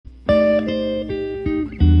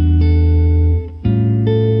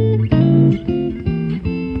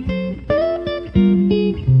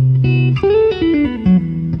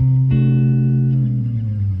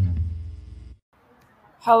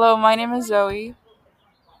Hello, my name is Zoe,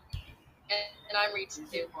 And I'm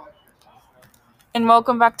Ritu. and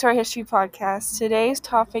welcome back to our history podcast. Today's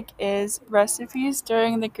topic is recipes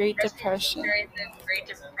during the Great Depression. During the Great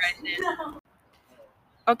Depression.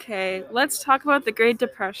 Okay, let's talk about the Great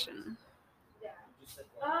Depression.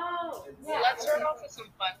 Let's start off with some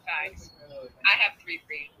fun facts. I have three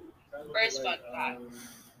for you. First fun fact.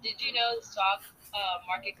 Did you know the stock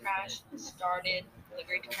market crash started the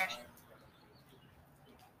Great Depression?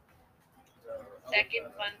 Second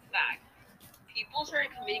fun fact. People started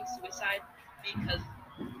committing suicide because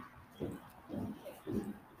of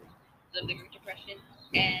the Great Depression.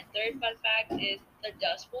 And third fun fact is the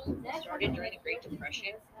Dust Bowl started during the Great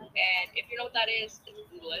Depression. And if you know what that is,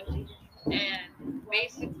 Google it. And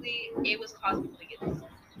basically, it was caused people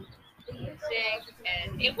to get sick,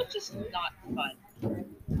 and it was just not fun.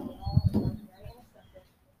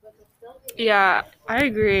 Yeah, I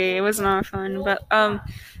agree. It was not fun, but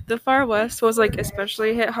the Far West was like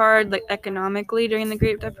especially hit hard, like economically during the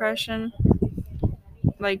Great Depression.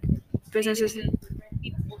 Like businesses. Basically,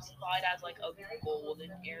 people saw it as like a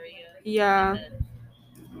golden area. Yeah.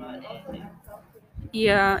 And then,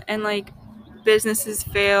 Yeah, and like businesses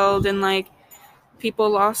failed, and like people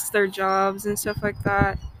lost their jobs and stuff like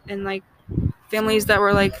that, and like families that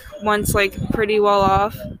were like once like pretty well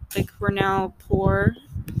off like were now poor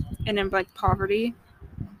and in like poverty,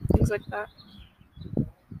 things like that.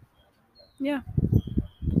 Yeah.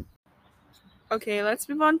 Okay, let's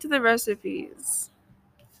move on to the recipes.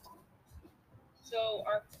 so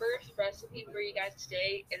our first recipe for you guys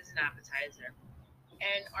today is an appetizer,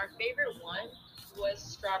 and our favorite one was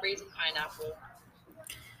strawberries and pineapple.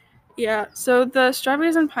 Yeah, so the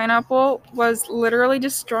strawberries and pineapple was literally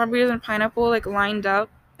just strawberries and pineapple like lined up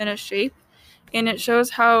in a shape, and it shows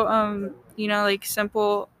how like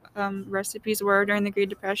simple recipes were during the Great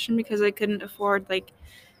Depression because they couldn't afford like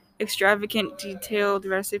extravagant detailed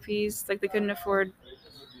recipes, like they couldn't afford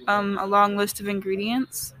a long list of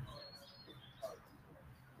ingredients.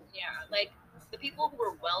 Yeah, like the people who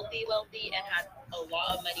were wealthy, and had a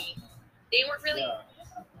lot of money, they weren't really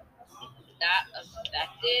that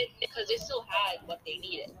affected because they still had what they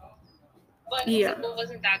needed. But Yeah. it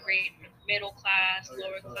wasn't that great. Middle class,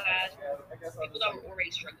 lower class, people that were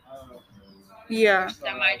already struggling. Yeah.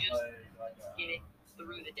 That might just get it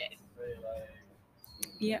through the day.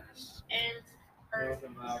 Yes. And our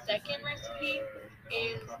second recipe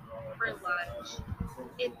is for lunch.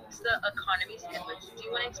 It's the economy sandwich. Do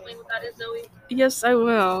you want to explain what that is, Zoe? Yes, I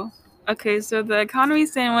will. Okay, so the economy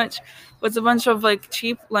sandwich was a bunch of like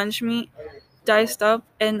cheap lunch meat diced up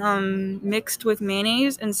and mixed with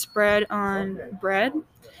mayonnaise and spread on bread.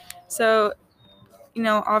 So,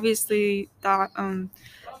 obviously that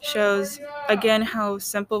shows again how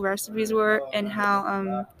simple recipes were and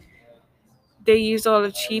how they used a lot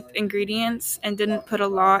of cheap ingredients and didn't put a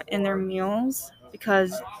lot in their meals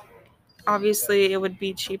because obviously it would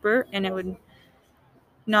be cheaper and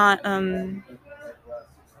not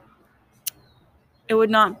it would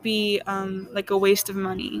not be like a waste of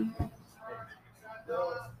money.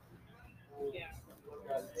 Yeah.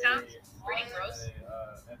 Sounds pretty gross.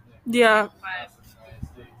 Yeah, But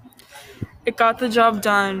it got the job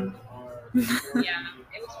done. yeah,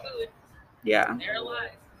 it was food. Yeah. They're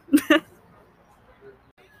alive.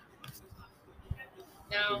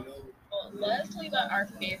 Now, let us tell you about our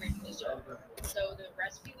favorite dessert. So the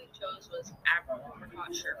recipe we chose was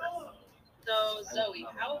apricot sherbet. So Zoe,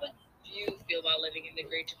 how would you feel about living in the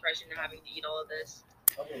Great Depression and having to eat all of this?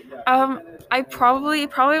 Um, I probably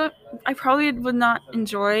would not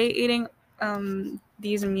enjoy eating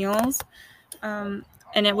these meals, and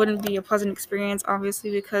it wouldn't be a pleasant experience,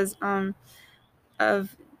 obviously, because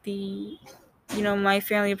of the, my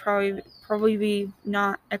family would probably be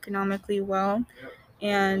not economically well,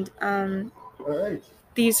 and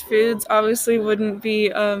these foods obviously wouldn't be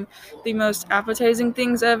the most appetizing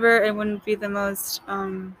things ever. It wouldn't be the most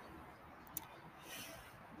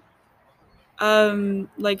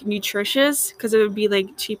like nutritious because it would be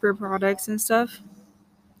like cheaper products and stuff.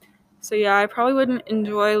 So yeah, I probably wouldn't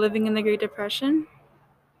enjoy living in the Great Depression,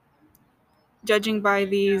 judging by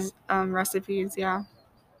these recipes. Yeah.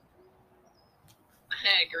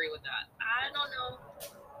 I agree with that. I don't know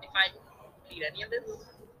if I'd eat any of this.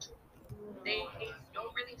 They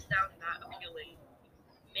don't really sound that appealing.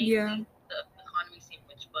 Yeah. Mainly the economy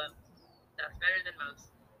sandwich, but that's better than most.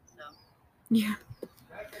 So, Yeah.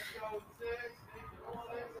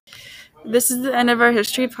 This is the end of our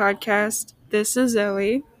history podcast. This is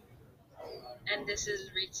Zoe. and this is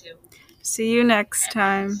Ritu. See you next And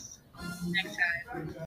time. next time.